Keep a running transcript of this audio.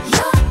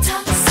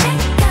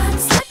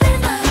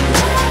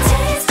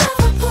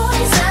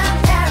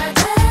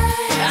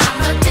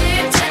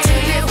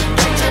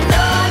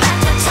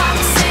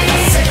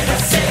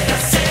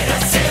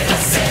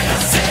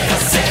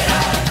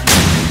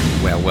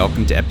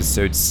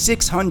episode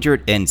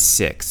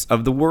 606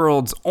 of the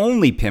world's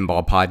only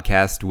pinball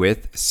podcast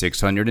with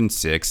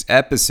 606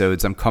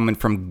 episodes. I'm coming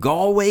from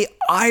Galway,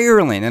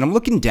 Ireland, and I'm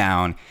looking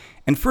down.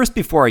 And first,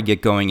 before I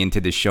get going into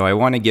the show, I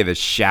want to give a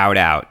shout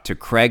out to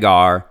Craig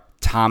R.,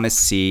 Thomas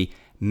C.,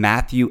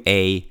 Matthew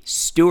A.,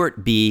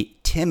 Stuart B.,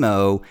 Tim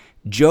O.,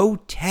 Joe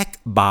Tech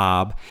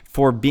Bob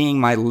for being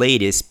my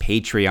latest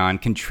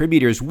Patreon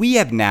contributors. We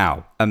have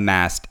now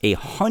amassed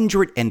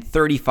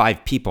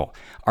 135 people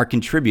are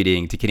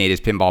contributing to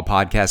Canada's Pinball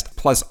Podcast,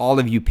 plus all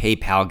of you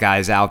PayPal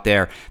guys out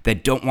there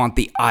that don't want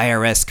the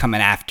IRS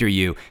coming after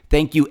you.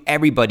 Thank you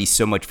everybody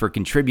so much for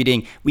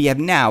contributing. We have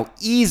now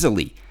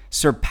easily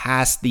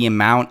surpassed the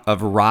amount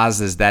of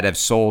Razas that have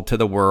sold to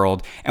the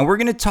world. And we're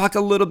going to talk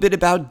a little bit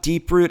about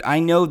Deeproot. I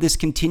know this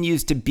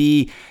continues to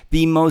be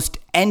the most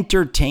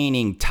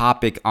entertaining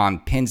topic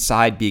on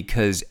Pinside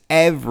because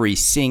every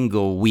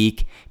single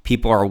week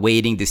people are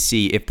waiting to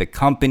see if the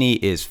company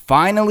is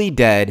finally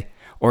dead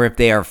or if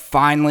they are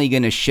finally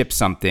going to ship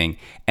something.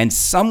 And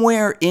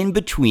somewhere in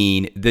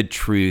between, the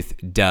truth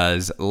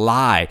does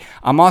lie.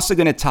 I'm also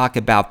going to talk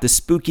about the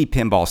spooky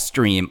pinball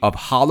stream of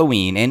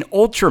Halloween and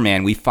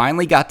Ultraman. We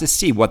finally got to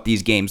see what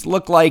these games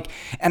look like.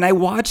 And I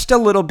watched a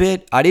little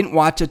bit. I didn't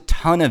watch a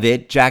ton of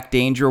it. Jack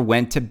Danger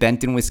went to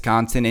Benton,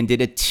 Wisconsin and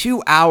did a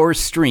 2-hour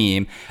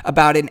stream,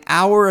 about an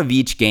hour of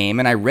each game.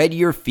 And I read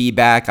your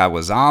feedback. I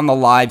was on the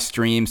live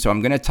stream. So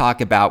I'm going to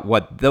talk about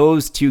what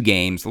those two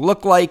games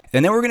look like.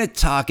 And then we're going to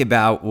talk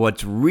about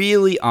what's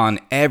really on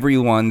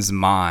everyone's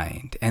mind.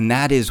 And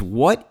that is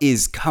what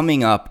is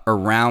coming up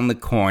around the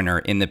corner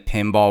in the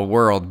pinball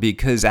world.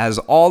 Because as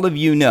all of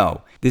you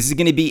know, this is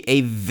going to be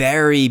a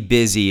very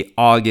busy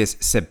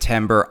August,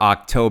 September,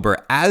 October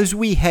as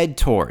we head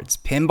towards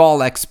Pinball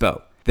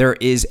Expo. There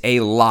is a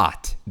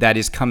lot that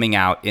is coming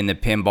out in the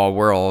pinball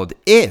world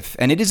if,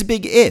 and it is a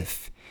big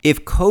if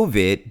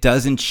COVID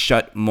doesn't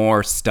shut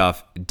more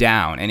stuff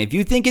down. And if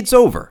you think it's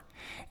over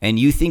and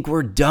you think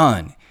we're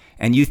done,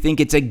 and you think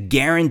it's a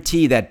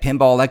guarantee that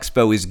Pinball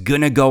Expo is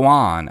gonna go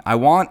on, I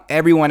want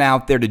everyone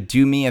out there to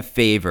do me a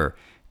favor.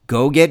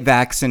 Go get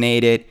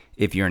vaccinated.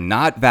 If you're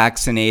not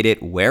vaccinated,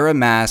 wear a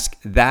mask.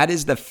 That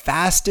is the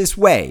fastest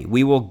way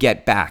we will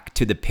get back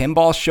to the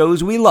pinball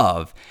shows we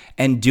love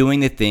and doing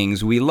the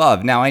things we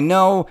love. Now, I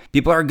know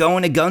people are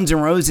going to Guns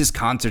N' Roses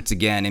concerts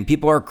again and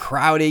people are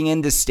crowding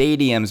into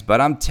stadiums, but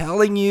I'm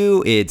telling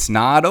you, it's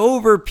not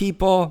over,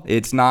 people.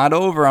 It's not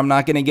over. I'm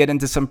not going to get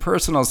into some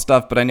personal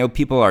stuff, but I know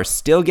people are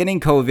still getting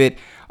COVID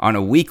on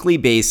a weekly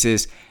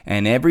basis,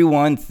 and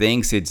everyone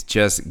thinks it's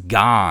just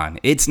gone.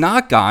 It's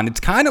not gone. It's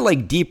kind of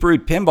like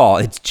Deeproot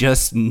Pinball. It's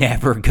just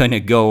never gonna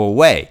go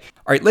away.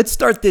 All right, let's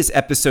start this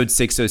episode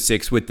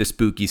 606 with the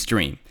spooky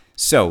stream.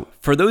 So,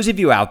 for those of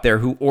you out there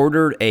who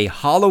ordered a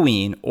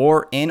Halloween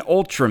or an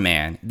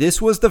Ultraman, this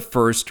was the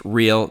first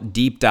real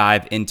deep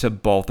dive into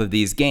both of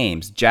these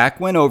games. Jack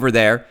went over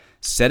there,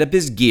 set up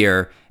his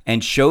gear,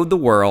 and showed the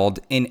world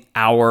an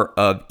hour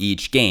of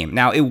each game.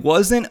 Now, it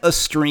wasn't a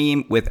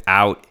stream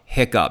without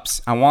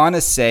hiccups. I want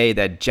to say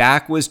that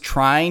Jack was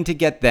trying to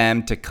get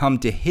them to come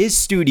to his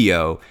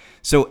studio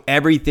so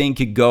everything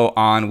could go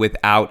on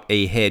without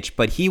a hitch,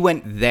 but he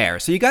went there.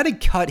 So you got to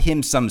cut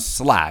him some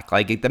slack.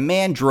 Like, the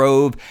man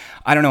drove,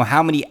 I don't know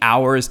how many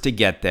hours to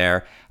get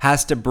there,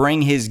 has to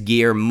bring his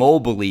gear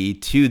mobily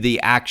to the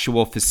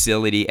actual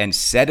facility and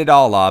set it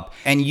all up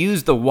and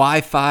use the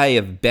Wi-Fi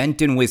of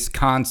Benton,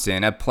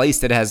 Wisconsin, a place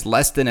that has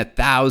less than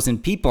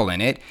 1,000 people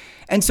in it.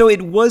 And so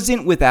it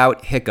wasn't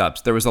without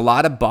hiccups. There was a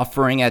lot of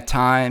buffering at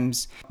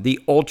times. The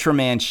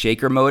Ultraman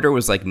shaker motor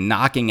was like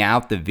knocking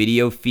out the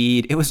video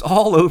feed. It was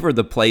all over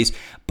the place,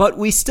 but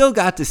we still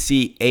got to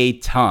see a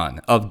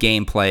ton of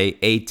gameplay,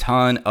 a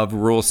ton of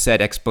rule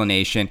set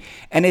explanation,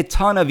 and a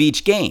ton of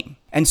each game.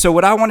 And so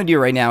what I want to do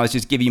right now is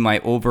just give you my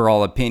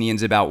overall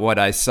opinions about what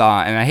I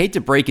saw. And I hate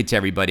to break it to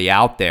everybody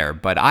out there,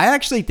 but I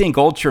actually think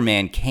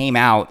Ultraman came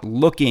out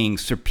looking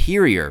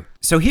superior.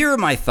 So here are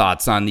my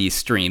thoughts on these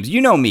streams.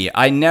 You know me,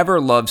 I never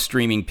love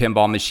streaming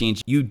pinball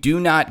machines. You do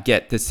not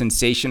get the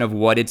sensation of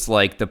what it's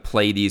like to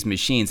play these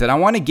machines. And I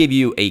want to give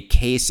you a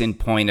case in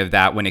point of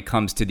that when it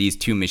comes to these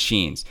two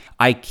machines.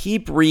 I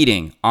keep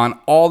reading on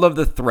all of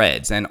the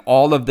threads and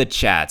all of the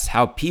chats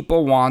how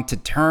people want to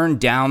turn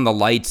down the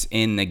lights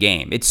in the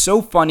game. It's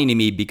so funny to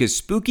me because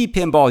Spooky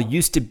Pinball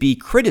used to be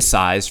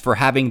criticized for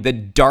having the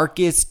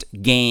darkest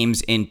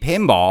games in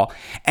pinball,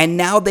 and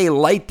now they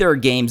light their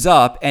games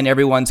up and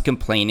everyone's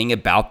complaining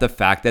about the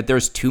fact that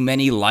there's too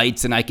many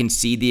lights and I can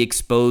see the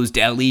exposed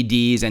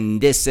LEDs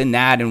and this and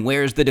that and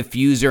where's the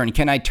diffuser and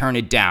can I turn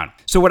it down?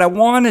 So what I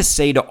want to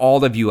say to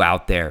all of you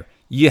out there,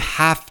 you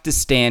have to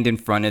stand in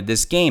front of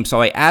this game.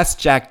 So I asked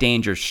Jack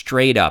Danger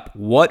straight up,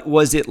 what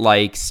was it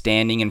like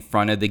standing in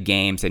front of the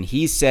games? And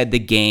he said the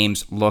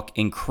games look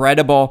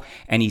incredible.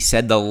 And he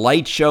said the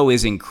light show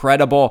is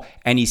incredible.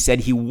 And he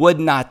said he would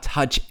not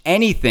touch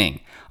anything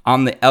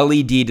on the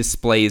LED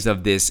displays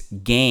of this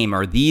game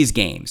or these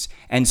games.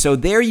 And so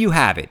there you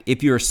have it.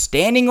 If you're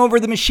standing over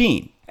the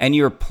machine and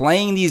you're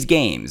playing these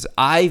games,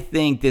 I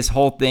think this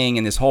whole thing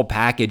and this whole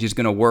package is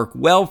going to work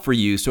well for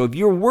you. So if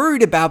you're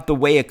worried about the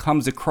way it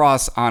comes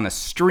across on a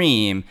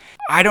stream,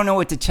 I don't know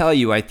what to tell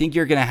you. I think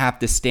you're going to have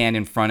to stand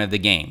in front of the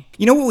game.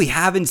 You know what we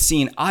haven't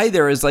seen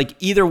either is like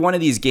either one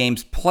of these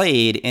games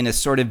played in a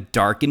sort of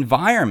dark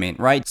environment,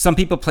 right? Some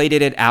people played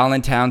it at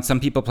Allentown, some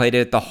people played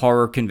it at the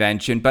horror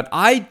convention, but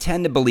I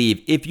tend to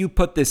believe if you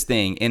put this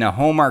thing in a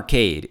home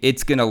arcade,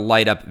 it's going to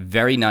light up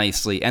very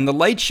nicely, and the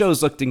light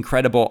shows looked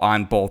incredible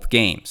on both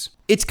games.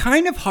 It's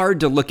kind of hard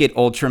to look at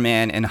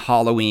Ultraman and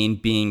Halloween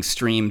being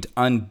streamed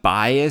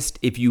unbiased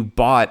if you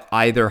bought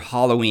either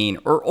Halloween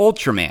or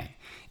Ultraman.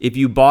 If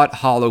you bought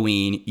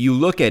Halloween, you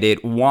look at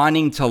it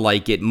wanting to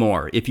like it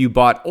more. If you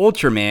bought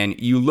Ultraman,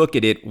 you look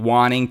at it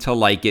wanting to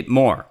like it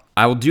more.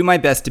 I will do my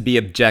best to be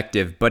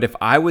objective, but if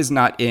I was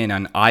not in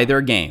on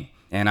either game,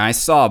 and I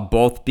saw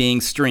both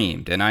being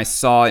streamed, and I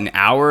saw an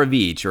hour of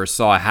each or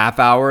saw a half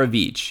hour of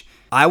each,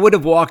 I would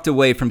have walked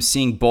away from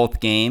seeing both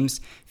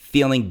games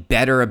feeling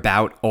better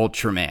about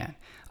Ultraman.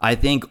 I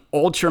think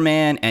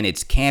Ultraman and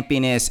its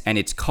campiness and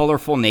its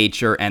colorful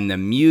nature and the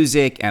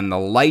music and the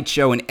light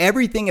show and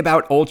everything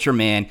about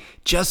Ultraman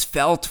just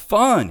felt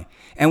fun.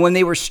 And when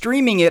they were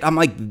streaming it, I'm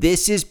like,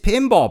 this is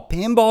pinball.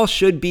 Pinball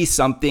should be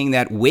something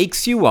that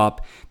wakes you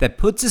up, that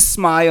puts a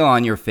smile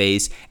on your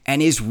face,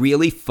 and is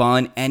really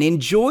fun and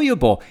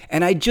enjoyable.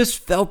 And I just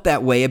felt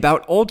that way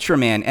about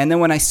Ultraman. And then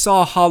when I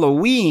saw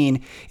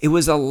Halloween, it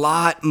was a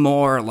lot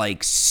more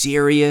like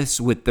serious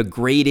with the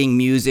grating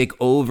music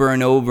over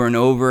and over and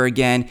over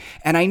again.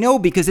 And I know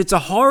because it's a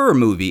horror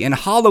movie, and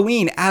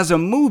Halloween as a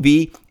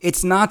movie,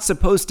 it's not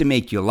supposed to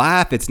make you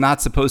laugh. It's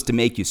not supposed to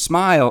make you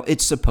smile.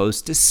 It's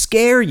supposed to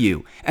scare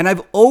you. And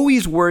I've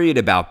always worried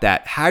about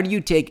that. How do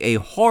you take a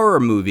horror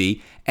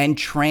movie and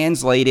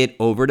translate it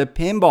over to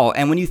pinball?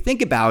 And when you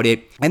think about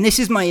it, and this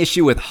is my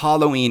issue with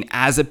Halloween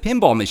as a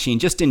pinball machine,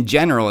 just in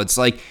general, it's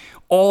like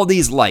all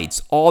these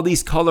lights, all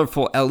these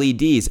colorful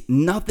LEDs,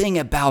 nothing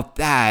about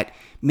that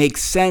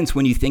makes sense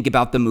when you think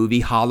about the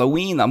movie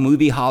Halloween. The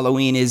movie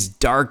Halloween is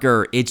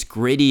darker, it's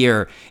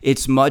grittier,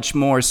 it's much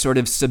more sort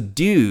of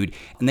subdued.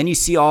 And then you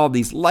see all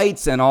these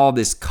lights and all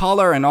this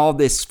color and all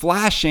this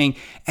flashing,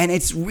 and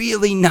it's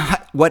really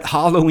not what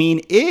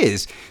Halloween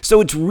is. So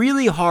it's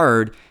really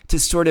hard to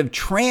sort of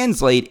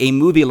translate a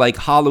movie like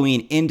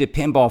Halloween into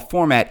pinball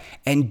format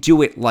and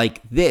do it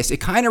like this. It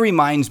kind of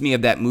reminds me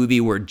of that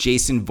movie where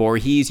Jason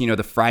Voorhees,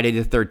 the Friday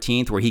the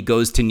 13th, where he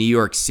goes to New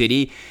York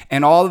City,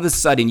 and all of a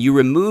sudden you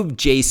remove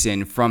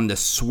Jason from the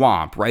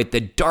swamp, right?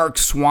 The dark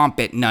swamp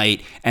at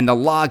night and the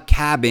log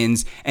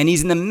cabins, and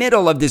he's in the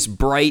middle of this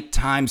bright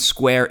Times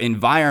Square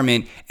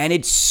environment, and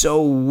it's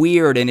so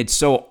weird and it's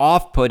so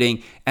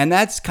off-putting. And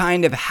that's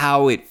kind of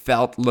how it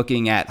felt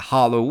looking at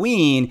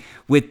Halloween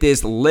with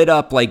this lit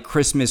up like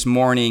Christmas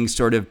morning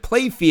sort of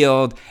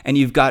playfield, and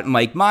you've got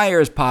Mike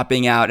Myers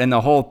popping out, and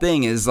the whole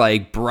thing is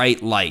like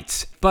bright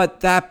lights.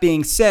 But that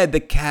being said, the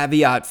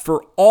caveat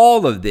for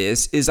all of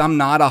this is I'm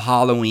not a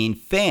Halloween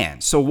fan.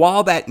 So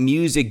while that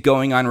music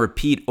going on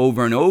repeat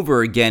over and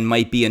over again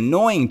might be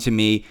annoying to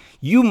me,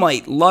 you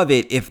might love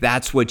it if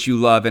that's what you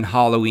love and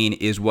Halloween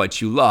is what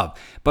you love.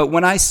 But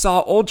when I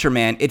saw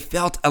Ultraman, it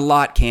felt a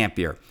lot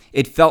campier.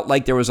 It felt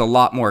like there was a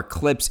lot more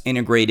clips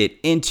integrated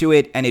into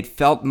it, and it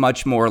felt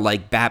much more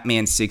like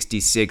Batman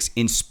 66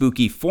 in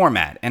spooky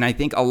format. And I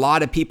think a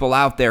lot of people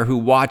out there who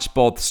watch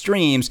both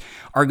streams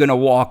are going to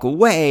walk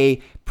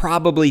away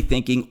probably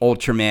thinking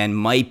Ultraman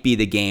might be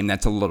the game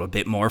that's a little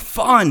bit more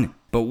fun.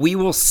 But we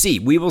will see.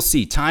 We will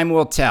see. Time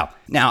will tell.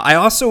 Now, I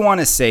also want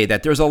to say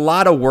that there's a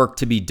lot of work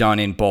to be done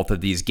in both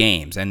of these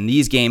games, and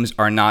these games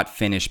are not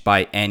finished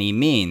by any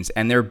means,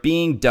 and they're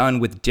being done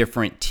with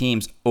different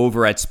teams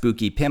over at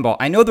Spooky Pinball.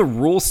 I know the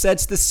rule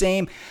set's the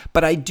same,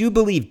 but I do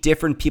believe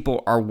different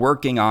people are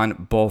working on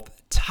both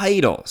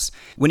titles.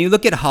 When you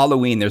look at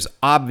Halloween, there's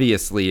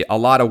obviously a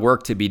lot of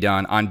work to be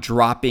done on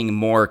dropping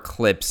more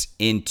clips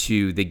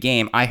into the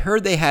game. I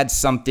heard they had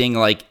something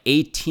like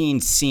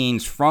 18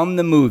 scenes from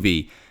the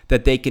movie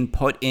that they can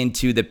put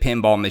into the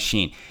pinball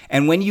machine.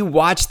 And when you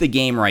watch the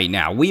game right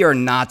now, we are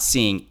not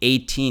seeing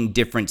 18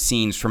 different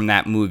scenes from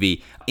that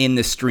movie in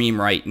the stream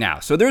right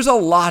now. So there's a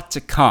lot to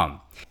come.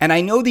 And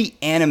I know the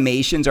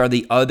animations are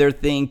the other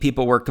thing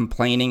people were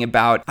complaining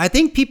about. I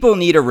think people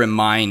need a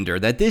reminder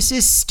that this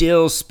is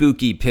still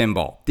Spooky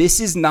Pinball.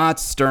 This is not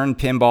Stern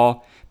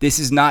Pinball. This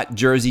is not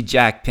Jersey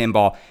Jack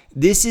Pinball.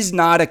 This is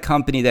not a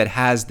company that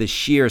has the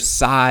sheer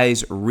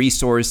size,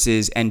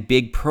 resources, and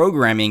big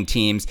programming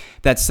teams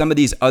that some of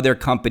these other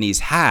companies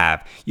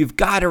have. You've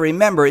got to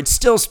remember, it's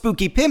still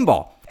Spooky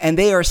Pinball, and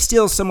they are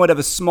still somewhat of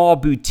a small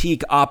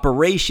boutique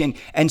operation,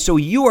 and so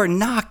you are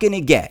not going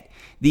to get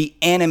the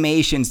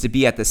animations to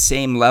be at the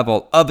same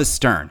level of a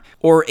Stern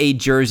or a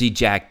Jersey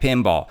Jack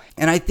pinball.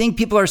 And I think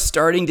people are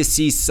starting to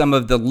see some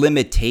of the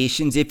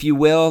limitations, if you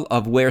will,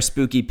 of where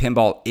Spooky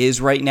Pinball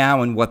is right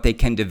now and what they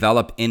can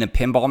develop in a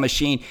pinball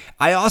machine.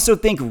 I also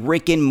think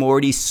Rick and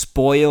Morty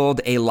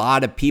spoiled a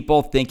lot of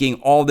people thinking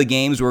all the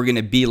games were going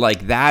to be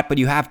like that, but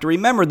you have to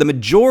remember the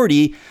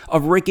majority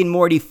of Rick and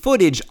Morty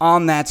footage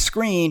on that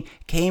screen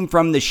came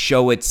from the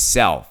show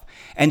itself.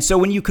 And so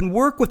when you can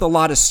work with a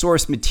lot of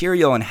source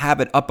material and have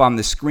it up on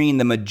the screen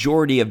the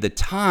majority of the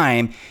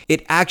time,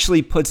 it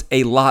actually puts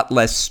a lot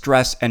less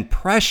stress and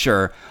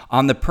pressure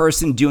on the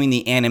person doing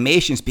the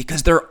animations,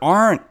 because there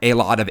aren't a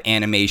lot of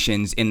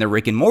animations in the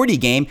Rick and Morty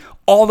game.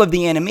 All of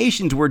the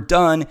animations were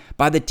done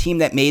by the team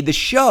that made the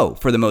show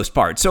for the most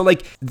part. So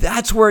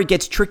that's where it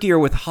gets trickier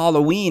with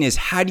Halloween, is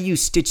how do you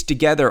stitch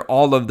together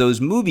all of those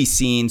movie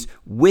scenes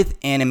with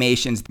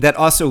animations that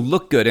also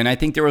look good? And I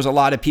think there was a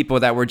lot of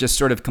people that were just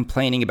sort of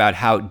complaining about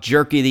how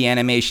jerky the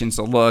animations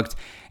looked,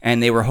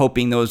 and they were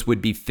hoping those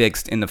would be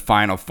fixed in the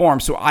final form.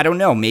 So I don't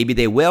know, maybe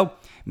they will,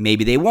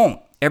 maybe they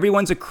won't.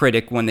 Everyone's a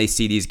critic when they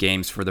see these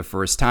games for the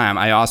first time.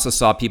 I also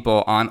saw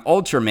people on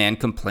Ultraman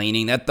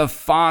complaining that the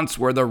fonts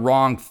were the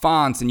wrong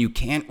fonts and you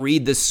can't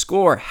read the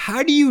score.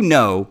 How do you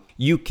know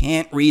you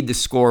can't read the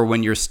score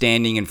when you're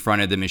standing in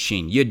front of the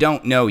machine? You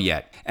don't know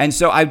yet. And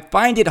so I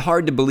find it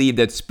hard to believe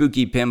that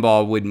Spooky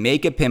Pinball would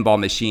make a pinball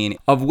machine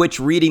of which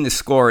reading the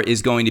score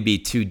is going to be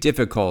too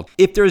difficult.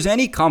 If there's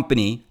any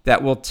company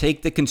that will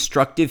take the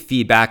constructive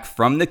feedback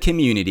from the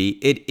community,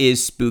 it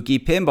is Spooky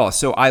Pinball.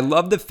 So I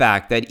love the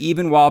fact that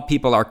even while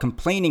people are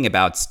complaining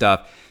about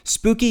stuff,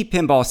 Spooky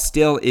Pinball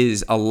still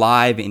is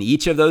alive in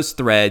each of those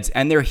threads,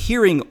 and they're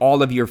hearing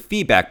all of your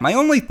feedback. My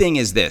only thing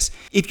is this: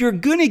 if you're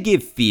gonna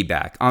give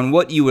feedback on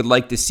what you would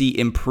like to see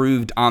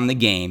improved on the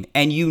game,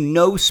 and you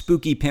know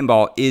Spooky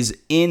Pinball is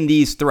in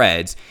these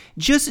threads,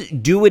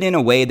 just do it in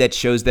a way that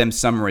shows them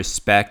some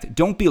respect.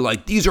 Don't be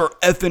like, these are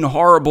effing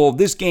horrible,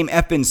 this game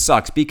effing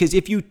sucks, because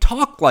if you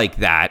talk like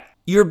that,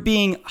 you're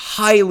being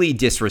highly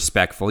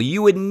disrespectful.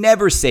 You would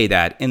never say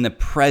that in the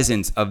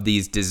presence of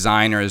these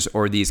designers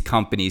or these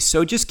companies.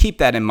 So just keep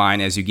that in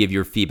mind as you give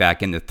your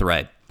feedback in the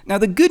thread. Now,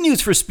 the good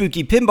news for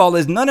Spooky Pinball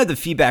is none of the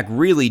feedback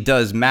really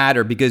does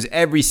matter, because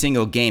every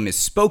single game is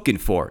spoken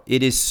for.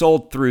 It is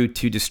sold through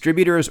to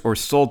distributors or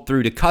sold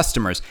through to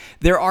customers.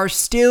 There are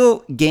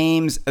still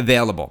games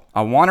available.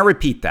 I want to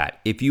repeat that.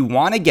 If you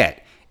want to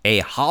get a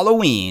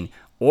Halloween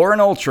or an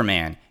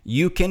Ultraman,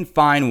 you can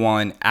find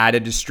one at a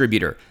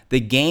distributor.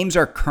 The games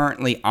are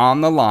currently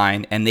on the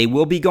line, and they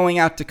will be going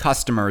out to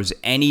customers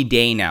any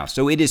day now.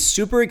 So it is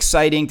super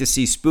exciting to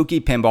see Spooky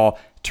Pinball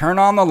turn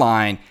on the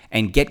line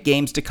and get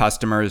games to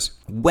customers.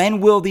 When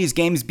will these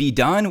games be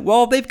done?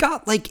 Well, they've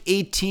got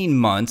 18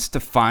 months to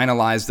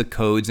finalize the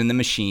codes in the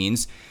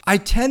machines. I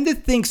tend to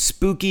think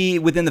Spooky,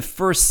 within the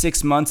first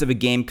 6 months of a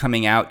game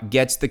coming out,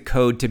 gets the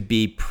code to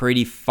be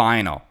pretty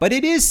final. But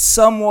it is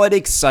somewhat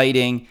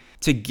exciting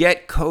to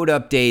get code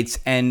updates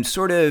and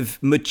sort of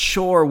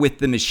mature with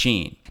the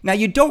machine. Now,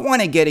 you don't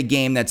want to get a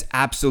game that's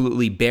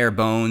absolutely bare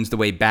bones the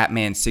way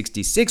Batman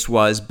 66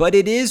 was, but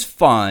it is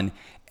fun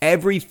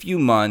every few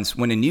months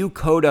when a new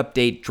code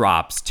update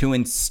drops to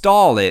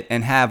install it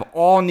and have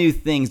all new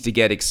things to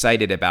get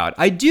excited about.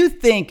 I do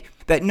think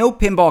that no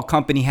pinball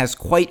company has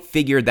quite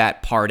figured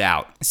that part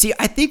out. See,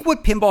 I think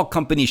what pinball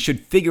companies should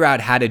figure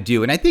out how to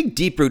do, and I think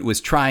Deeproot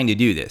was trying to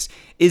do this,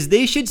 is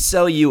they should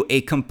sell you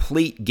a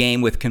complete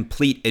game with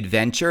complete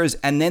adventures,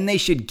 and then they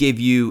should give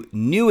you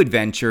new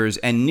adventures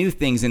and new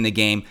things in the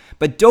game,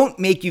 but don't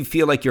make you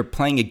feel like you're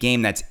playing a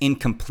game that's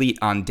incomplete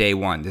on day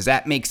one. Does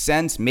that make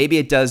sense? Maybe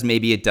it does,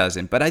 maybe it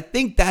doesn't. But I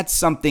think that's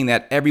something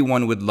that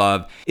everyone would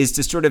love, is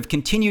to sort of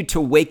continue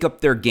to wake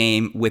up their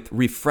game with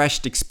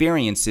refreshed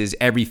experiences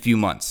every few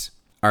months.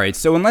 All right,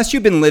 so unless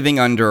you've been living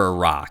under a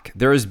rock,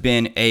 there's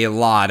been a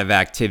lot of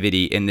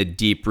activity in the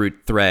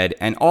Deeproot thread,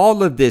 and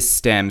all of this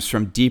stems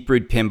from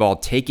Deeproot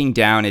Pinball taking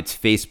down its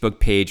Facebook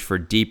page for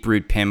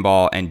Deeproot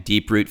Pinball and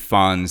Deeproot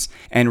Funds,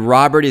 and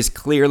Robert is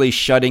clearly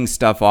shutting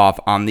stuff off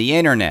on the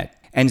internet.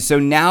 And so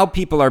now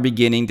people are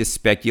beginning to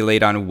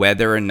speculate on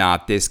whether or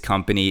not this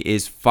company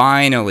is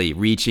finally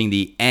reaching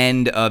the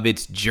end of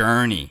its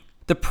journey.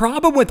 The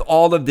problem with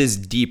all of this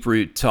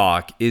Deeproot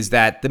talk is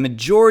that the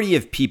majority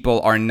of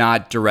people are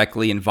not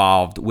directly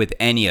involved with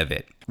any of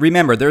it.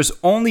 Remember, there's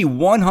only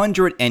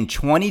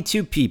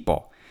 122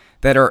 people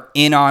that are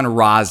in on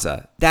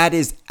Raza. That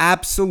is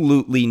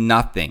absolutely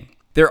nothing.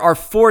 There are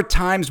 4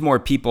 times more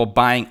people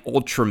buying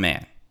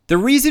Ultraman. The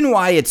reason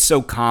why it's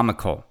so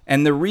comical,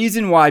 and the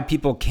reason why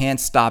people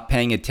can't stop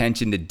paying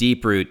attention to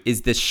Deeproot,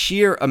 is the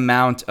sheer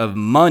amount of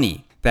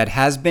money that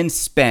has been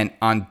spent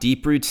on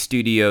Deeproot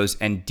Studios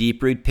and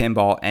Deeproot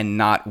Pinball, and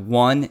not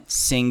one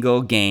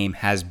single game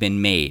has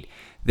been made.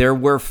 There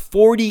were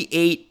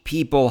 48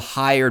 people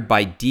hired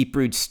by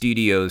Deeproot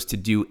Studios to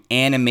do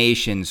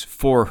animations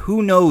for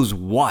who knows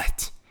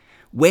what.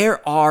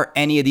 Where are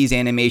any of these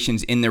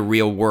animations in the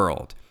real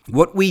world?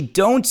 What we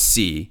don't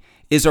see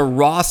is a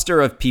roster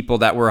of people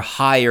that were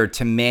hired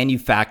to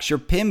manufacture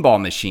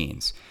pinball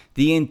machines.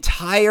 The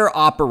entire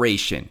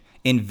operation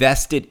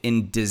invested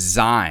in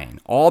design,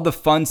 all the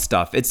fun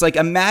stuff. It's like,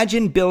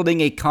 imagine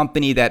building a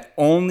company that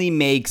only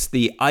makes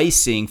the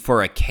icing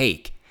for a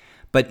cake,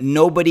 but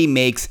nobody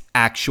makes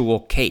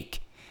actual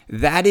cake.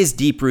 That is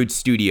Deeproot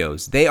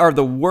Studios. They are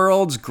the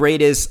world's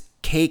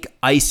greatest cake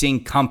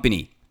icing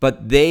company,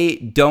 but they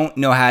don't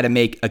know how to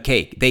make a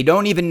cake. They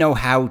don't even know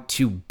how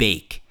to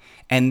bake.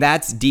 And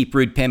that's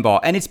Deeproot Pinball.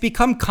 And it's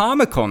become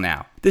comical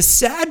now. The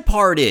sad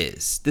part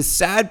is,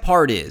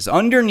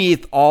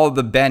 underneath all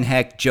the Ben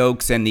Heck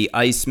jokes and the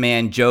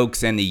Iceman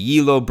jokes and the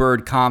Yellow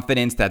Bird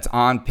confidence that's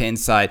on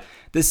Pinside,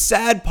 the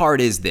sad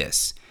part is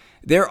this.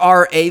 There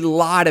are a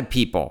lot of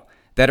people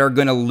that are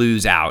going to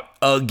lose out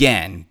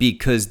again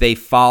because they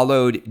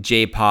followed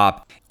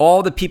J-Pop.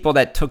 All the people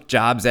that took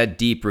jobs at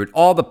Deeproot,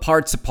 all the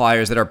part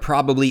suppliers that are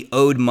probably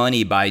owed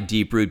money by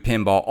Deeproot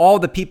Pinball, all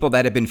the people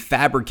that have been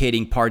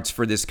fabricating parts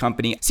for this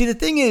company. See, the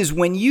thing is,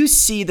 when you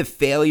see the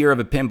failure of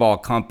a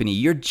pinball company,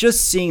 you're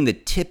just seeing the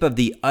tip of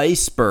the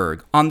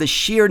iceberg on the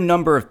sheer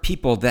number of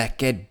people that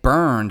get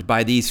burned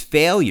by these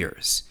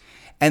failures.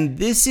 And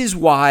this is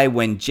why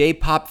when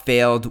J-Pop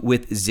failed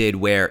with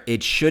Zidware,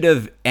 it should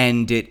have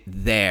ended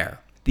there.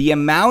 The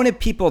amount of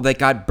people that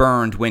got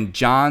burned when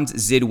John's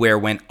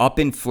Zidware went up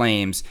in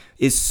flames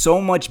is so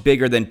much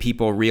bigger than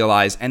people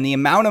realize, and the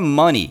amount of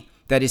money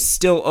that is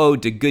still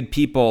owed to good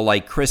people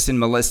like Chris and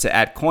Melissa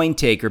at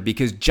CoinTaker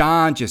because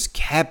John just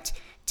kept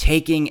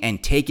taking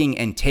and taking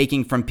and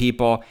taking from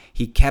people.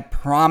 He kept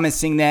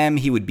promising them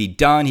he would be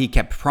done. He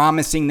kept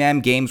promising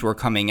them games were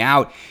coming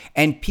out,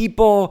 and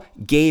people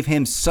gave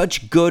him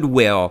such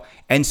goodwill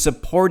and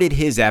supported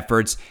his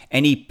efforts,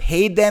 and he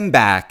paid them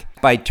back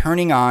by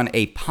turning on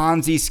a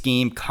Ponzi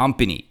scheme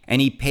company,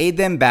 and he paid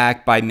them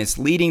back by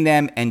misleading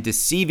them and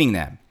deceiving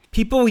them.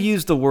 People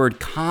use the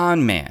word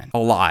con man a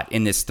lot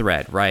in this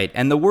thread, right?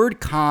 And the word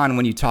con,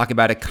 when you talk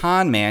about a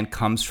con man,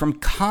 comes from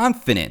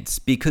confidence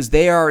because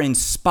they are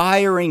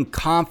inspiring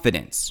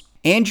confidence.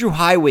 Andrew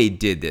Highway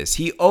did this.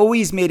 He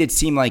always made it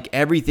seem like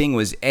everything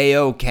was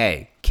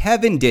A-okay.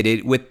 Kevin did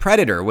it with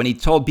Predator when he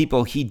told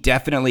people he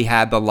definitely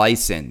had the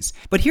license.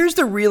 But here's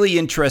the really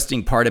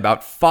interesting part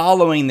about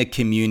following the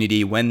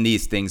community when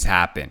these things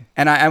happen.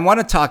 And I want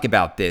to talk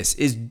about this,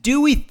 is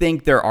do we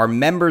think there are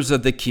members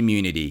of the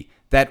community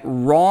that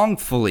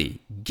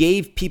wrongfully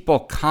gave people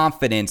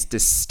confidence to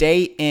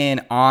stay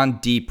in on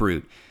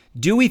Deeproot?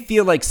 Do we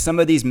feel like some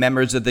of these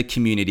members of the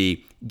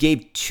community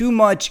gave too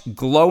much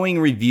glowing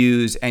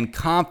reviews and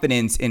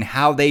confidence in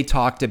how they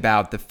talked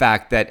about the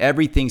fact that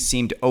everything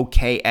seemed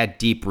okay at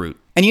Deeproot?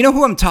 And you know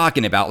who I'm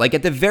talking about. Like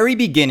at the very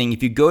beginning,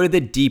 if you go to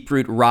the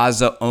Deeproot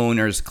Raza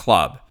Owners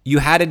Club, you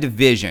had a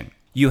division.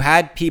 You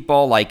had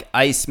people like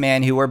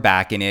Iceman who were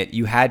backing it.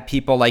 You had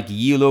people like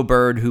Yellow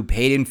Bird who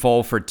paid in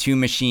full for 2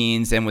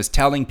 machines and was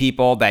telling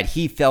people that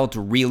he felt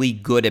really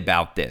good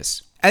about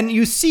this. And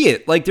you see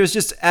it, like there's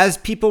just, as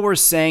people were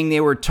saying,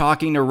 they were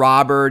talking to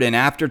Robert, and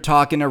after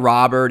talking to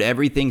Robert,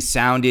 everything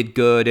sounded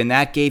good, and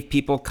that gave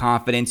people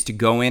confidence to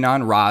go in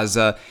on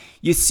Raza.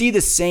 You see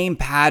the same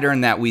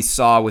pattern that we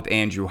saw with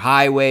Andrew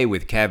Highway,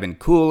 with Kevin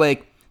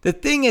Kulik. The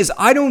thing is,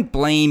 I don't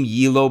blame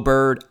Yellow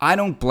Bird, I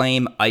don't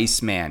blame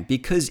Iceman,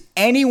 because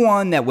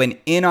anyone that went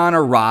in on a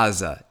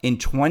Raza in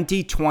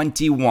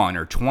 2021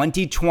 or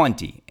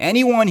 2020,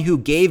 anyone who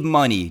gave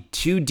money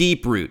to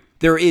Deeproot,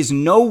 there is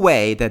no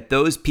way that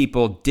those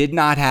people did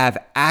not have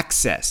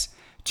access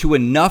to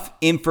enough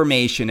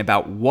information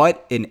about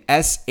what an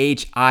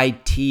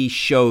SHIT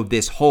show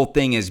this whole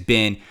thing has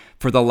been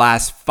for the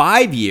last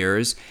 5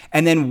 years,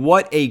 and then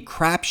what a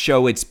crap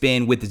show it's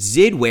been with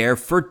Zidware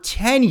for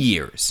 10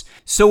 years.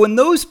 So when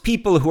those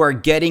people who are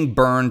getting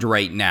burned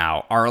right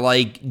now are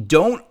like,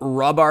 don't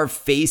rub our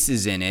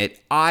faces in it,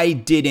 I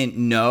didn't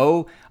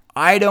know,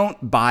 I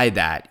don't buy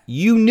that.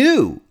 You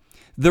knew.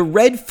 The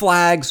red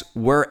flags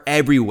were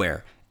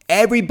everywhere.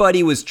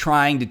 Everybody was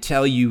trying to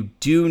tell you,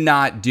 do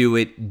not do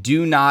it.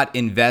 Do not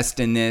invest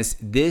in this.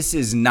 This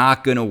is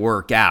not going to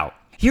work out.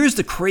 Here's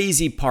the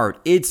crazy part.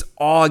 It's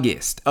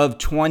August of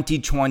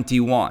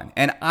 2021,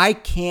 and I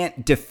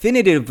can't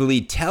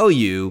definitively tell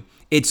you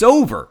it's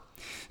over.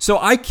 So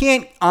I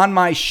can't on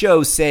my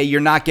show say you're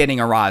not getting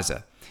a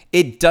Raza.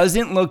 It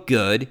doesn't look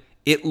good.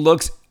 It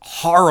looks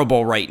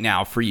horrible right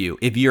now for you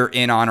if you're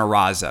in on a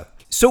Raza.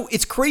 So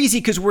it's crazy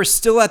because we're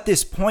still at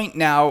this point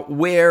now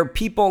where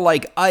people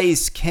like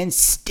Ice can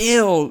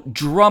still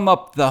drum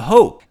up the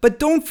hope. But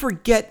don't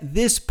forget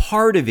this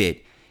part of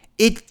it.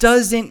 It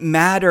doesn't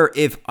matter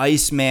if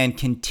Iceman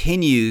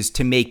continues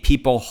to make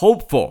people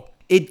hopeful.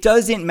 It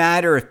doesn't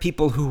matter if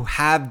people who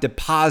have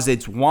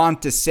deposits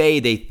want to say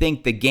they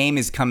think the game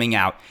is coming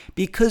out,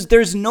 because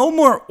there's no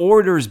more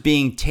orders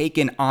being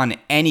taken on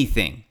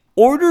anything.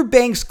 Order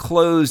banks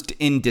closed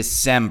in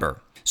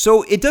December.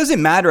 So it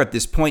doesn't matter at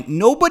this point.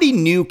 Nobody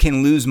new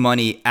can lose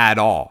money at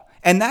all.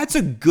 And that's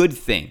a good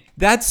thing.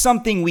 That's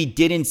something we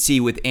didn't see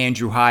with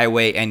Andrew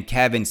Highway and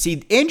Kevin.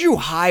 See, Andrew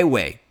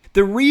Highway,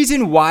 the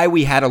reason why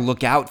we had to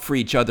look out for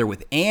each other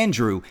with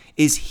Andrew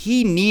is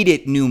he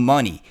needed new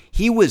money.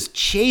 He was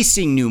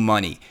chasing new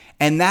money.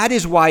 And that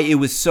is why it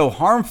was so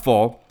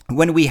harmful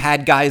when we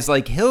had guys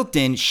like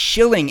Hilton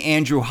shilling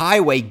Andrew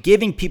Highway,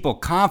 giving people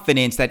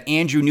confidence that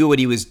Andrew knew what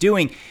he was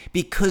doing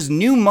because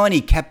new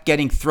money kept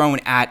getting thrown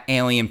at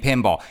Alien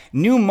Pinball.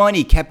 New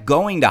money kept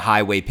going to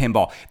Highway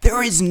Pinball.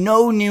 There is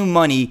no new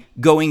money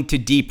going to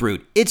Deep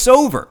Root. It's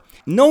over.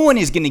 No one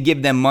is going to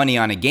give them money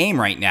on a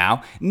game right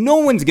now. No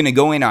one's going to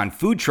go in on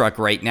Food Truck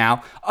right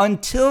now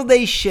until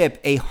they ship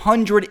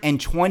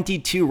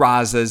 122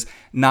 Razas.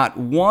 Not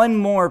one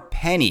more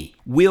penny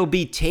will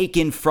be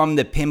taken from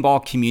the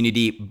pinball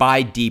community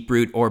by Deep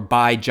Root or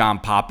by John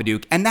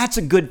Popadiuk, and that's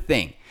a good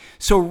thing.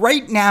 So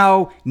right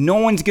now, no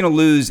one's going to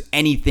lose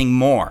anything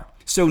more.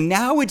 So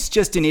now it's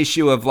just an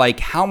issue of like,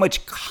 how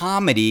much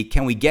comedy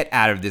can we get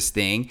out of this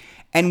thing?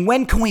 And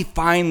when can we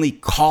finally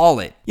call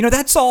it?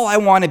 That's all I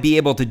want to be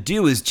able to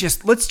do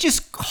is let's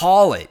just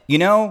call it,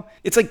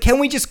 It's like, can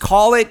we just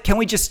call it? Can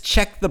we just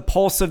check the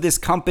pulse of this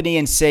company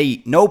and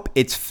say, nope,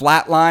 it's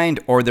flatlined,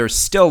 or there's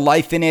still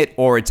life in it,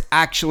 or it's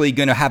actually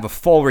going to have a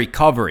full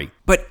recovery?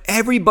 But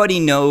everybody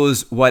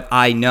knows what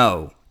I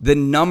know. The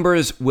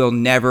numbers will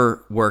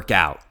never work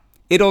out.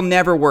 It'll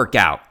never work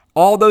out.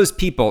 All those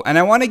people, and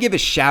I want to give a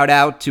shout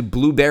out to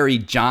Blueberry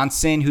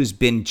Johnson, who's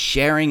been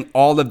sharing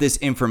all of this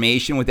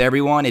information with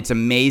everyone. It's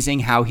amazing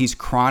how he's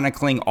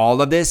chronicling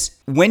all of this.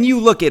 When you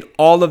look at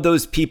all of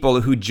those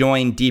people who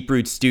joined Deep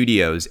Root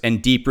Studios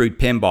and Deep Root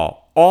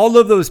Pinball, all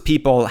of those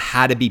people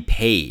had to be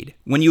paid.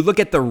 When you look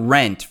at the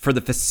rent for the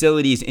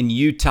facilities in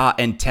Utah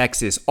and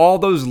Texas, all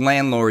those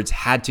landlords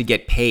had to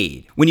get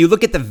paid. When you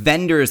look at the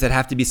vendors that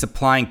have to be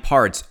supplying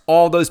parts,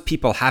 all those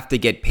people have to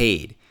get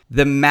paid.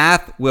 The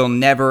math will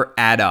never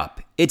add up.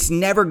 It's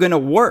never going to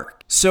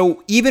work.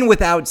 So even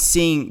without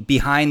seeing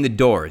behind the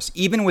doors,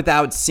 even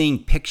without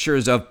seeing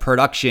pictures of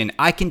production,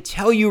 I can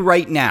tell you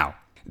right now,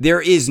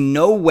 there is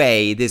no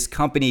way this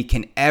company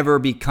can ever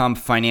become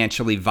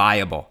financially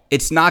viable.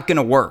 It's not going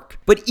to work.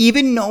 But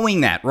even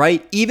knowing that,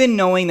 right? Even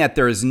knowing that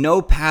there is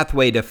no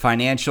pathway to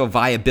financial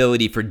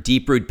viability for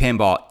Deep Root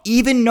Pinball,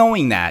 even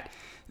knowing that,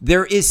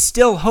 there is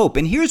still hope.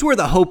 And here's where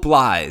the hope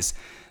lies,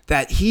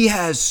 that he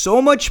has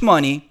so much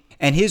money,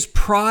 and his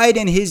pride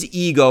and his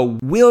ego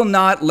will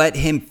not let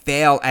him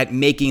fail at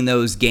making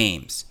those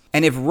games.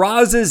 And if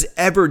Razas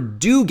ever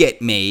do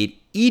get made,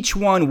 each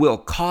one will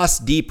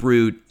cost Deep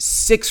Root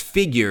 6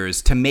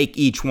 figures to make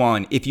each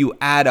one if you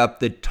add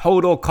up the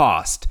total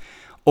cost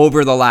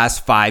over the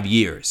last 5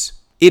 years.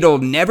 It'll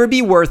never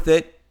be worth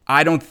it.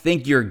 I don't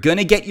think you're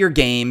gonna get your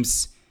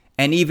games.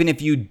 And even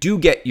if you do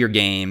get your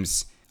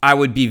games, I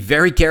would be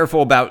very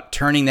careful about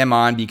turning them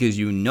on because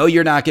you know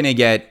you're not gonna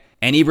get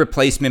any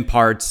replacement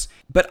parts.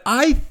 But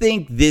I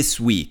think this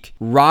week,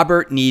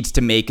 Robert needs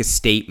to make a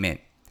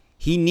statement.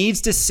 He needs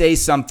to say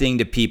something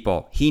to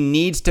people. He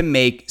needs to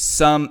make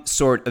some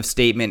sort of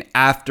statement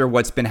after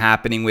what's been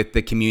happening with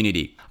the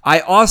community.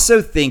 I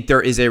also think there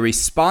is a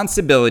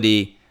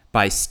responsibility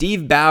by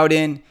Steve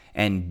Bowden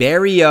and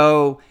Barry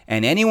O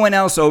and anyone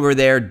else over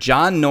there,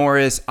 John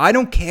Norris. I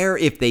don't care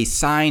if they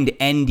signed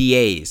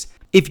NDAs.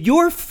 If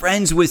you're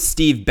friends with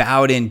Steve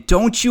Bowden,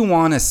 don't you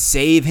want to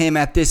save him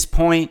at this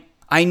point?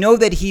 I know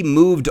that he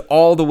moved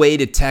all the way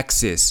to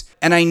Texas,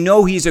 and I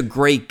know he's a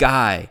great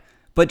guy,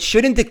 but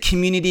shouldn't the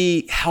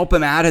community help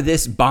him out of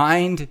this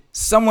bind?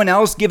 Someone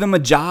else give him a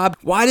job?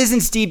 Why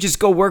doesn't Steve just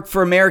go work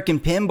for American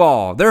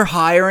Pinball? They're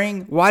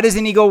hiring. Why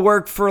doesn't he go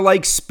work for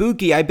like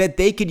Spooky? I bet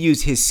they could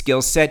use his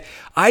skill set.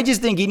 I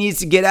just think he needs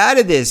to get out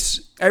of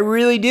this. I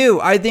really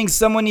do. I think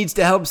someone needs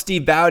to help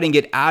Steve Bowden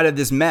get out of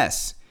this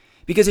mess.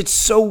 Because it's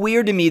so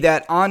weird to me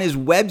that on his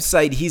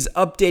website, he's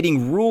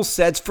updating rule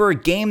sets for a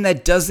game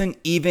that doesn't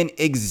even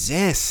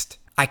exist.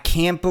 I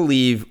can't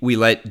believe we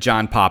let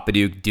John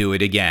Popadiuk do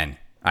it again.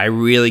 I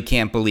really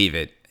can't believe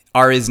it.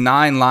 Are his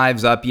 9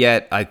 lives up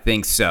yet? I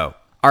think so.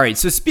 All right,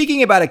 so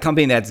speaking about a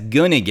company that's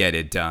gonna get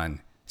it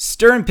done,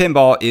 Stern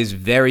Pinball is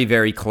very,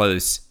 very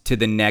close to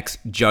the next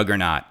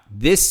juggernaut.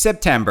 This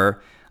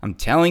September, I'm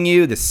telling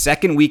you, the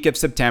second week of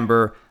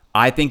September,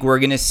 I think we're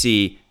gonna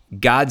see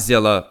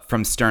Godzilla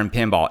from Stern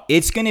Pinball.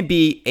 It's going to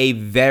be a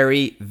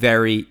very,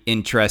 very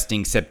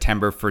interesting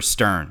September for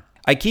Stern.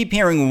 I keep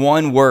hearing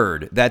one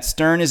word, that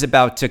Stern is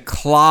about to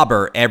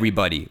clobber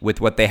everybody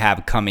with what they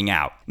have coming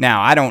out.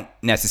 Now, I don't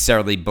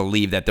necessarily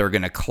believe that they're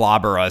going to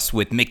clobber us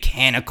with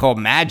mechanical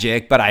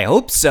magic, but I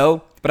hope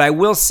so. But I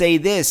will say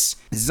this,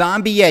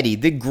 Zombie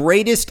Yeti, the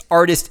greatest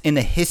artist in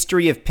the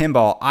history of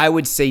pinball, I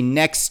would say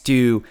next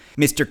to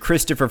Mr.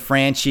 Christopher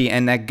Franchi,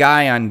 and that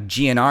guy on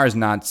GNR is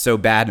not so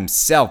bad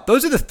himself.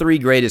 Those are the 3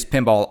 greatest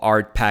pinball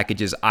art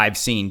packages I've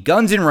seen.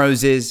 Guns N'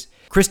 Roses,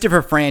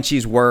 Christopher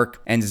Franchi's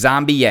work, and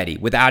Zombie Yeti,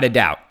 without a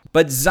doubt.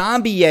 But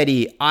Zombie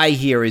Yeti, I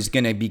hear, is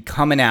going to be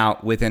coming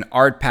out with an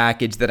art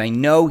package that I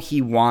know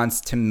he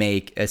wants to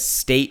make a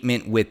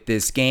statement with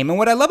this game. And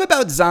what I love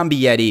about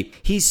Zombie Yeti,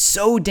 he's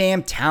so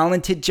damn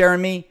talented,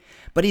 Jeremy,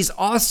 but he's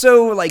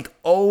also like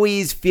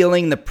always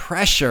feeling the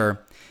pressure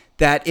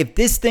that if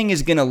this thing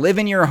is going to live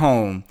in your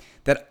home,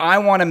 that I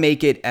want to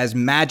make it as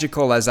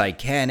magical as I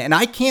can. And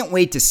I can't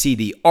wait to see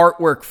the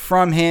artwork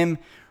from him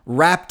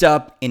wrapped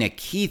up in a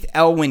Keith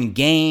Elwin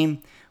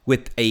game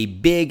with a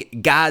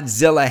big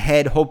Godzilla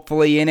head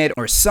hopefully in it,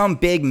 or some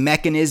big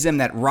mechanism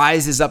that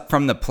rises up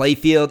from the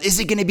playfield. Is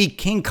it going to be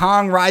King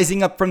Kong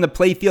rising up from the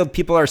playfield?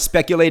 People are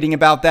speculating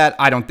about that.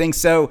 I don't think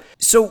so.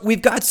 So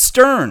we've got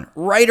Stern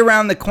right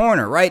around the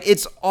corner, right?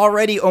 It's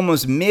already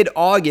almost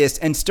mid-August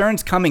and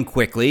Stern's coming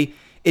quickly.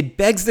 It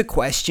begs the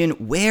question,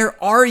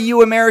 where are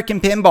you,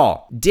 American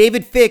Pinball?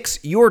 David Fix,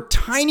 your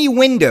tiny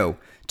window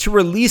to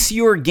release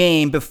your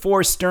game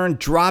before Stern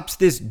drops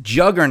this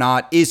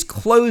juggernaut is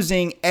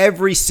closing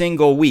every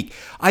single week.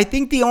 I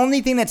think the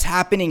only thing that's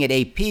happening at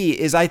AP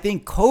is I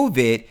think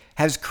COVID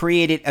has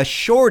created a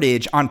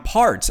shortage on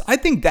parts. I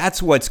think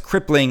that's what's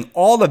crippling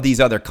all of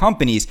these other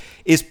companies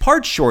is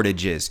part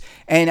shortages.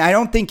 And I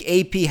don't think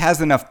AP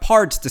has enough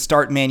parts to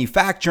start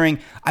manufacturing.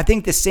 I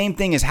think the same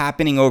thing is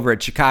happening over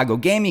at Chicago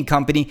Gaming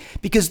Company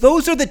because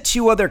those are the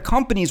two other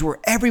companies where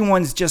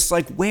everyone's just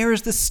like,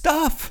 where's the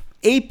stuff?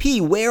 AP,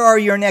 where are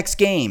your next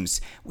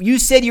games? You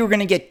said you were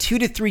going to get 2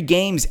 to 3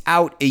 games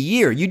out a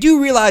year. You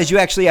do realize you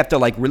actually have to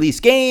release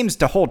games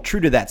to hold true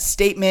to that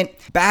statement.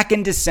 Back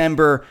in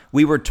December,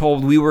 we were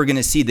told we were going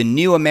to see the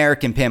new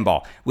American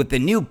Pinball with the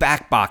new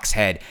backbox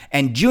head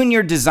and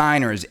junior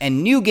designers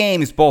and new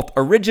games, both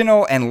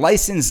original and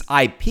licensed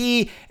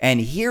IP.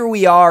 And here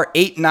we are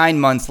 8-9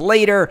 months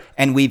later,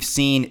 and we've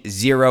seen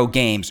 0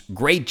 games.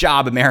 Great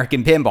job,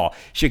 American Pinball.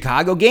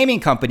 Chicago Gaming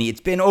Company,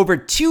 it's been over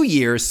 2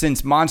 years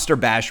since Monster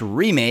Bash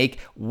Remake.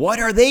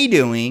 What are they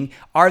doing?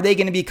 Are they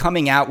going to be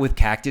coming out with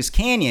Cactus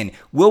Canyon?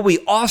 Will we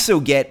also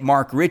get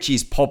Mark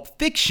Ritchie's Pulp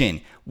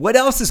Fiction? What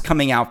else is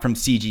coming out from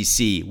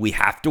CGC? We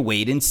have to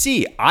wait and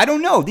see. I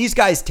don't know. These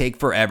guys take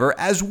forever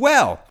as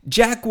well.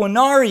 Jack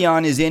Wanari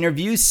on his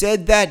interview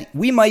said that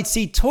we might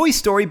see Toy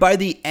Story by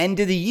the end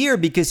of the year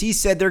because he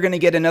said they're going to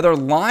get another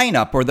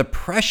lineup, or the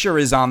pressure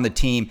is on the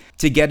team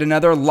to get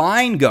another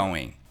line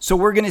going. So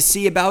we're going to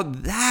see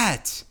about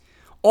that.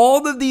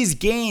 All of these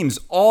games,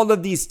 all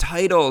of these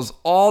titles,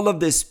 all of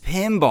this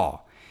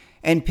pinball.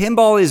 And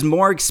pinball is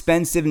more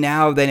expensive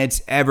now than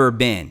it's ever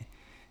been.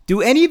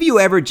 Do any of you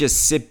ever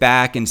just sit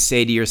back and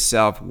say to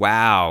yourself,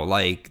 wow,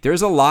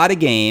 there's a lot of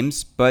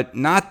games, but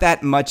not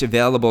that much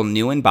available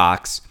new in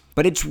box,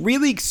 but it's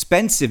really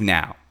expensive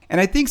now.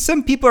 And I think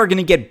some people are going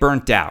to get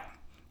burnt out.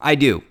 I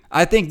do.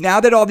 I think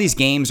now that all these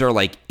games are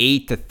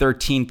 $8,000 to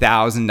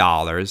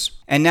 $13,000,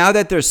 and now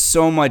that there's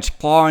so much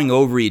clawing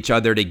over each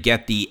other to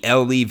get the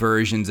LE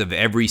versions of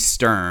every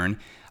Stern,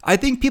 I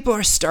think people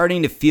are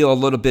starting to feel a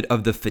little bit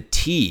of the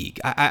fatigue.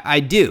 I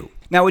do.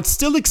 Now, it's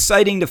still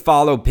exciting to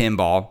follow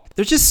pinball.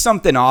 There's just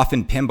something off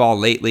in pinball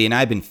lately, and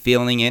I've been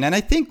feeling it, and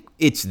I think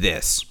it's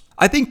this.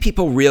 I think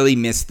people really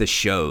miss the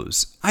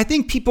shows. I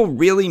think people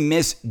really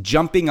miss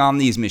jumping on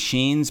these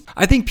machines.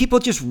 I think people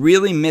just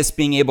really miss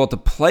being able to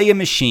play a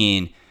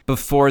machine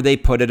before they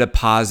put a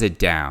deposit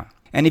down.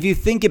 And if you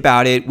think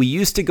about it, we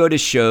used to go to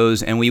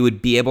shows and we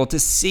would be able to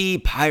see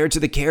Pirates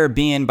of the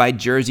Caribbean by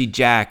Jersey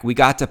Jack. We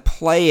got to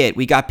play it.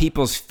 We got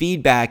people's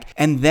feedback,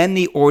 and then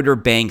the order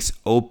banks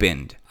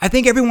opened. I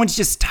think everyone's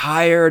just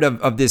tired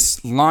of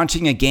this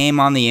launching a game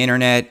on the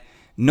internet.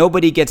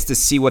 Nobody gets to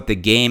see what the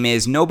game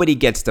is. Nobody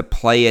gets to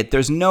play it.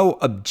 There's no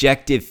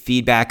objective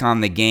feedback on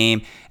the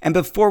game. And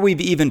before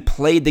we've even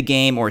played the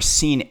game or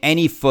seen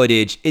any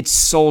footage, it's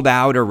sold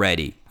out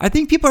already. I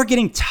think people are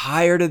getting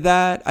tired of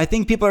that. I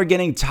think people are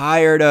getting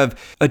tired of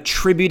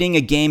attributing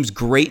a game's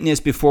greatness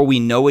before we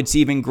know it's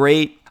even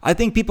great. I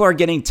think people are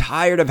getting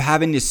tired of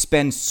having to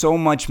spend so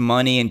much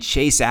money and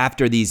chase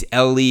after these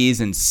LEs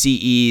and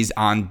CEs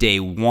on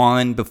day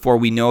one before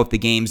we know if the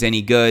game's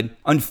any good.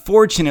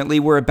 Unfortunately,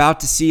 we're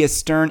about to see a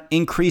Stern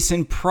increase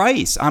in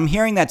price. I'm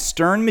hearing that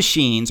Stern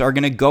machines are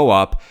going to go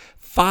up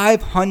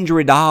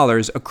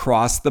 $500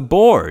 across the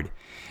board.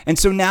 And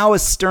so now a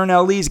Stern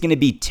LE is going to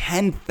be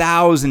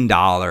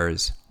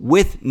 $10,000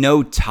 with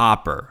no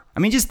topper.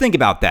 I mean, just think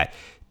about that.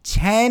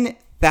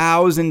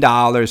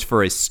 $10,000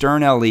 for a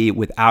Stern LE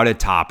without a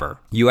topper.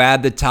 You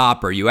add the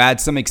topper, you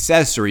add some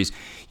accessories,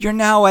 you're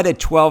now at a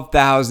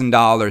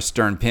 $12,000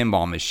 Stern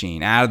pinball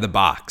machine out of the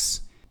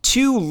box.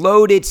 2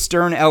 loaded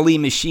Stern LE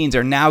machines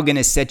are now going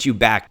to set you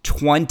back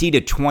 $20,000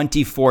 to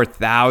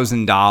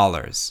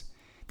 $24,000.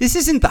 This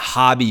isn't the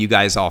hobby you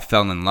guys all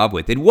fell in love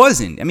with. It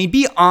wasn't. I mean,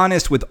 be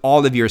honest with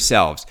all of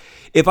yourselves.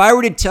 If I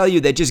were to tell you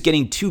that just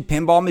getting 2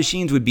 pinball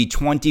machines would be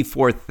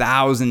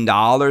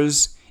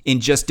 $24,000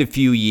 in just a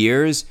few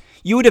years,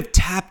 you would have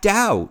tapped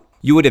out.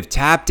 You would have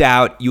tapped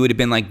out. You would have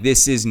been like,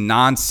 this is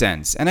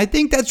nonsense. And I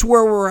think that's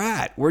where we're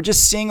at. We're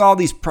just seeing all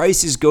these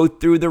prices go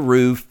through the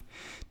roof.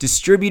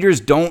 Distributors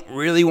don't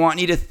really want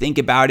you to think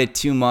about it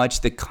too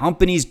much. The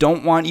companies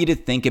don't want you to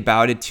think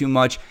about it too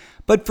much.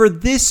 But for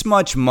this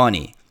much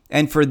money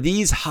and for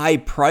these high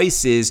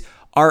prices,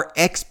 our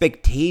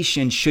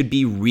expectations should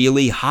be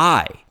really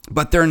high.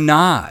 But they're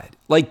not.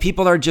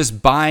 People are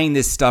just buying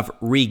this stuff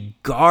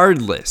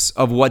regardless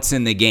of what's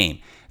in the game.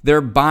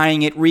 They're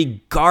buying it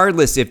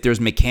regardless if there's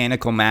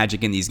mechanical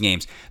magic in these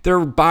games.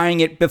 They're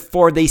buying it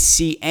before they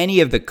see any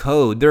of the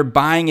code. They're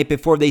buying it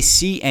before they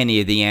see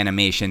any of the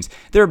animations.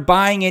 They're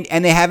buying it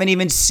and they haven't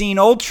even seen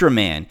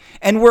Ultraman.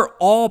 And we're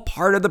all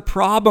part of the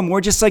problem.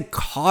 We're just like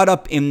caught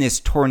up in this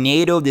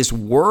tornado, this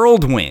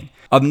whirlwind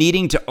of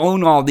needing to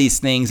own all these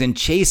things and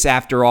chase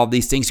after all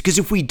these things. Because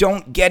if we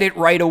don't get it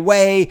right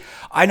away,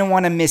 I don't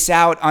want to miss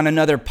out on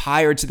another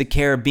Pirates of the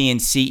Caribbean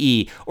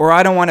CE, or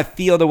I don't want to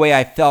feel the way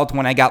I felt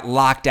when I got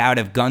locked out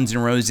of Guns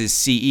N' Roses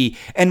CE.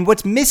 And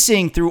what's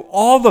missing through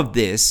all of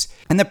this,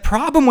 and the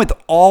problem with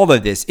all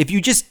of this, if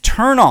you just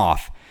turn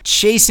off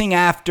chasing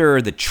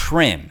after the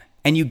trim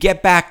and you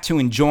get back to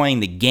enjoying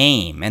the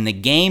game and the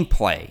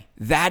gameplay,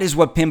 that is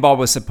what pinball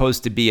was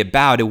supposed to be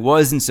about. It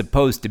wasn't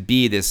supposed to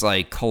be this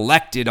like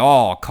collect it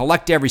all,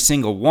 collect every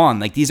single one.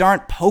 Like these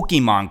aren't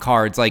Pokemon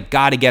cards like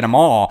gotta get them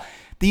all.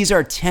 These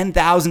are $10,000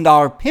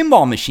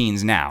 pinball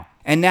machines now.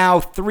 And now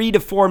 3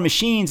 to 4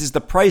 machines is the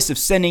price of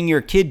sending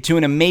your kid to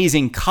an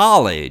amazing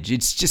college.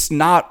 It's just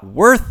not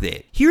worth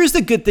it. Here's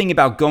the good thing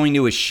about going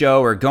to a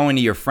show or going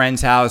to your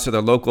friend's house or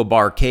the local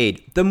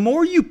barcade. The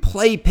more you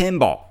play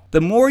pinball,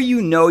 the more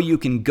you know you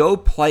can go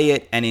play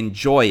it and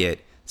enjoy it.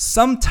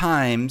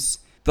 Sometimes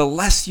the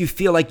less you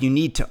feel like you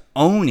need to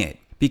own it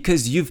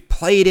because you've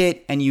played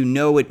it and you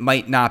know it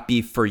might not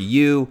be for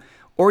you,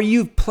 or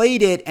you've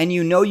played it and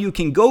you know you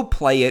can go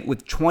play it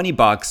with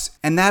 $20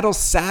 and that'll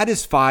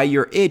satisfy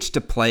your itch to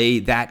play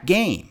that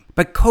game.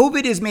 But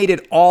COVID has made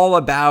it all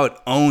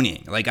about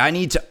owning. Like, I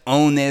need to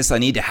own this. I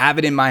need to have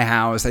it in my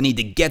house. I need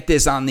to get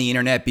this on the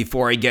internet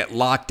before I get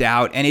locked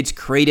out. And it's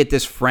created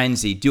this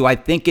frenzy. Do I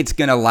think it's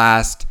going to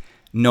last?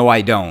 No,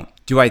 I don't.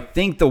 Do I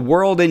think the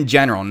world in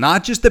general,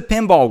 not just the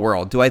pinball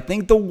world, do I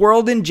think the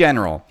world in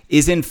general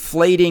is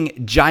inflating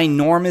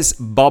ginormous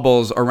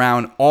bubbles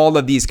around all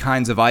of these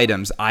kinds of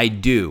items? I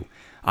do.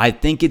 I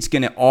think it's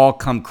going to all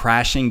come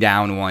crashing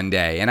down one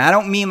day. And I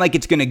don't mean like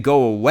it's going to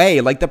go away.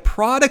 Like the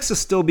products will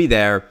still be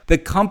there. The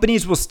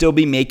companies will still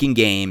be making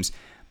games.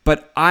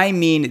 But I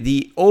mean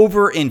the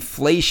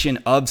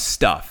overinflation of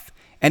stuff.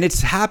 And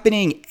it's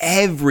happening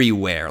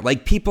everywhere.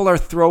 Like people are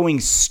throwing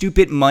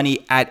stupid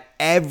money at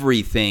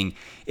everything.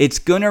 It's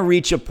going to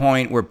reach a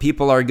point where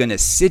people are going to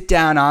sit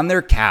down on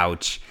their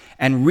couch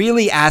and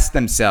really ask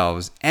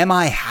themselves, am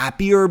I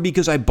happier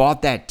because I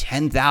bought that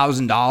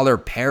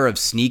 $10,000 pair of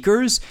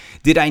sneakers?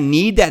 Did I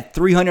need that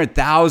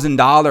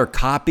 $300,000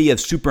 copy of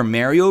Super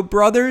Mario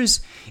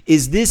Brothers?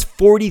 Is this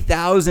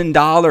 $40,000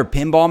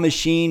 pinball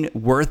machine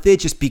worth it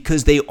just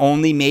because they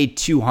only made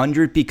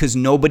 200 because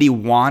nobody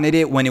wanted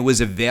it when it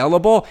was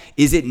available?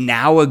 Is it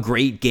now a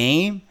great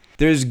game?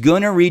 There's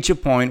going to reach a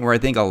point where I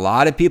think a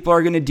lot of people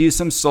are going to do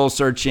some soul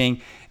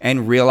searching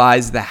and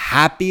realize the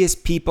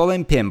happiest people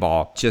in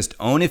pinball just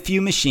own a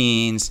few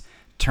machines,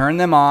 turn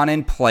them on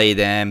and play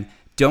them,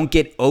 don't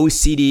get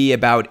OCD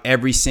about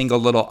every single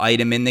little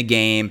item in the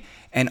game,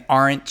 and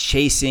aren't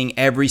chasing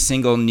every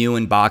single new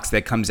in-box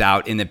that comes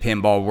out in the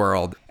pinball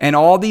world. And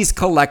all these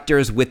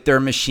collectors with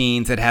their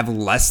machines that have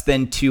less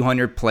than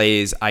 200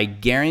 plays, I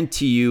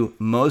guarantee you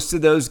most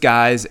of those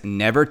guys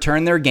never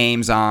turn their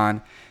games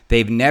on.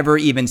 They've never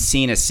even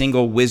seen a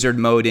single wizard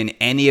mode in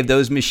any of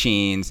those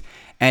machines.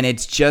 And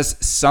it's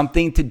just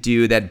something to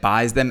do that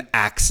buys them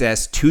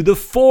access to the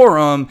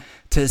forum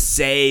to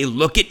say,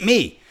 look at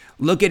me.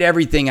 Look at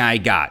everything I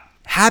got.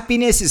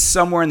 Happiness is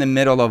somewhere in the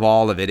middle of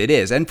all of it. It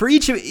is. And for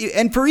each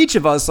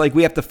of us, like,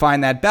 we have to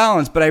find that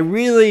balance. But I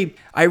really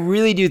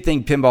do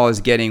think pinball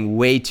is getting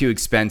way too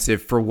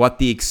expensive for what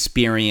the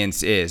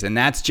experience is. And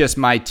that's just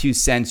my 2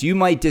 cents. You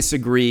might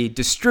disagree.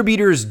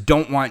 Distributors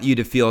don't want you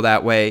to feel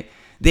that way.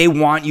 They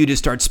want you to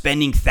start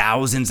spending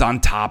thousands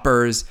on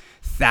toppers,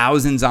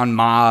 thousands on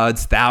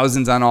mods,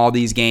 thousands on all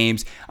these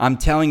games. I'm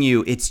telling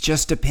you, it's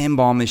just a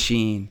pinball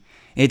machine.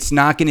 It's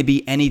not going to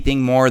be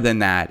anything more than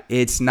that.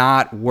 It's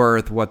not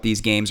worth what these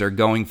games are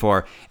going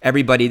for.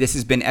 Everybody, this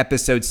has been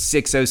episode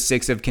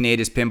 606 of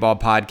Kaneda's Pinball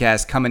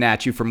Podcast, coming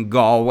at you from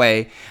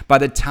Galway. By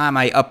the time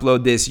I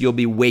upload this, you'll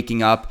be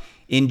waking up.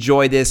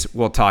 Enjoy this.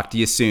 We'll talk to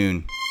you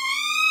soon.